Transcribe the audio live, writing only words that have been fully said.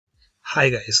Hi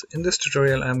guys, in this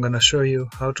tutorial I'm gonna show you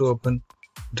how to open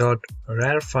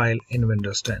 .rar file in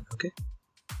Windows 10. Okay,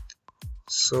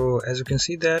 so as you can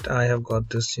see that I have got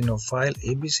this file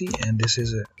ABC, and this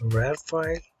is a RAR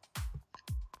file.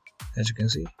 As you can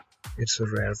see, it's a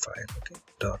RAR file. Okay,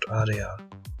 .rar.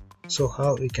 So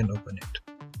how we can open it?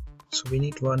 So we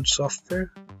need one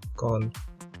software called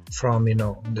from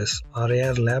this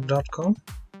rarlab.com,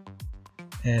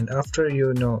 and after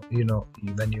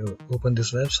when you open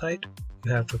this website,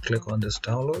 you have to click on this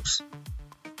downloads,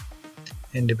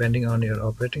 and depending on your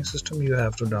operating system you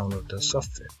have to download the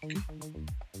software. Okay,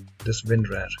 this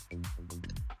WinRAR,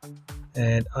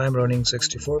 and I'm running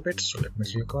 64-bit, so let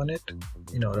me click on it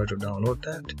in order to download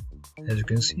that. As you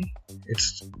can see,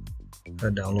 it's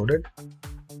downloaded,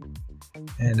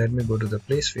 and let me go to the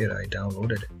place where I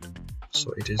downloaded it.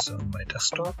 So it is on my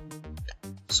desktop.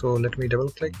 So let me double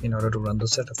click in order to run the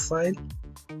setup file,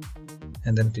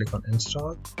 and then click on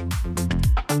install.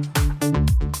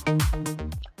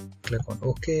 Click on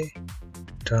OK.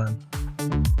 Done.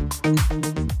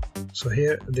 So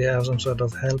here they have some sort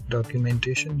of help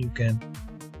documentation. You can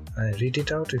read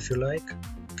it out if you like.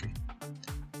 Okay.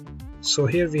 So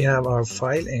here we have our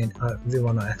file, and we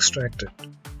want to extract it.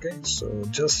 Okay, so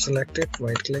just select it,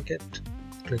 right click it,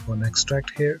 click on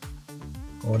extract here,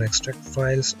 or extract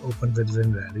files, open with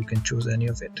WinRAR. You can choose any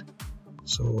of it.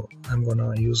 So I'm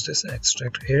gonna use this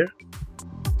extract here.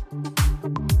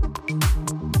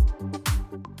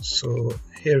 So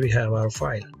here we have our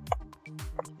file.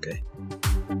 Okay,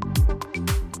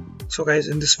 so guys,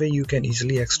 in this way you can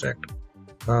easily extract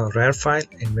a RAR file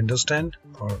in Windows 10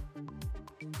 or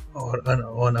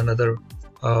on another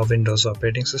Windows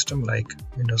operating system like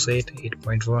Windows 8,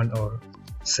 8.1 or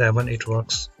 7. It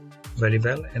works very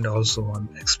well, and also on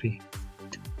XP.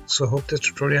 So hope this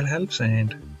tutorial helps,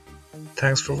 and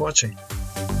thanks for watching.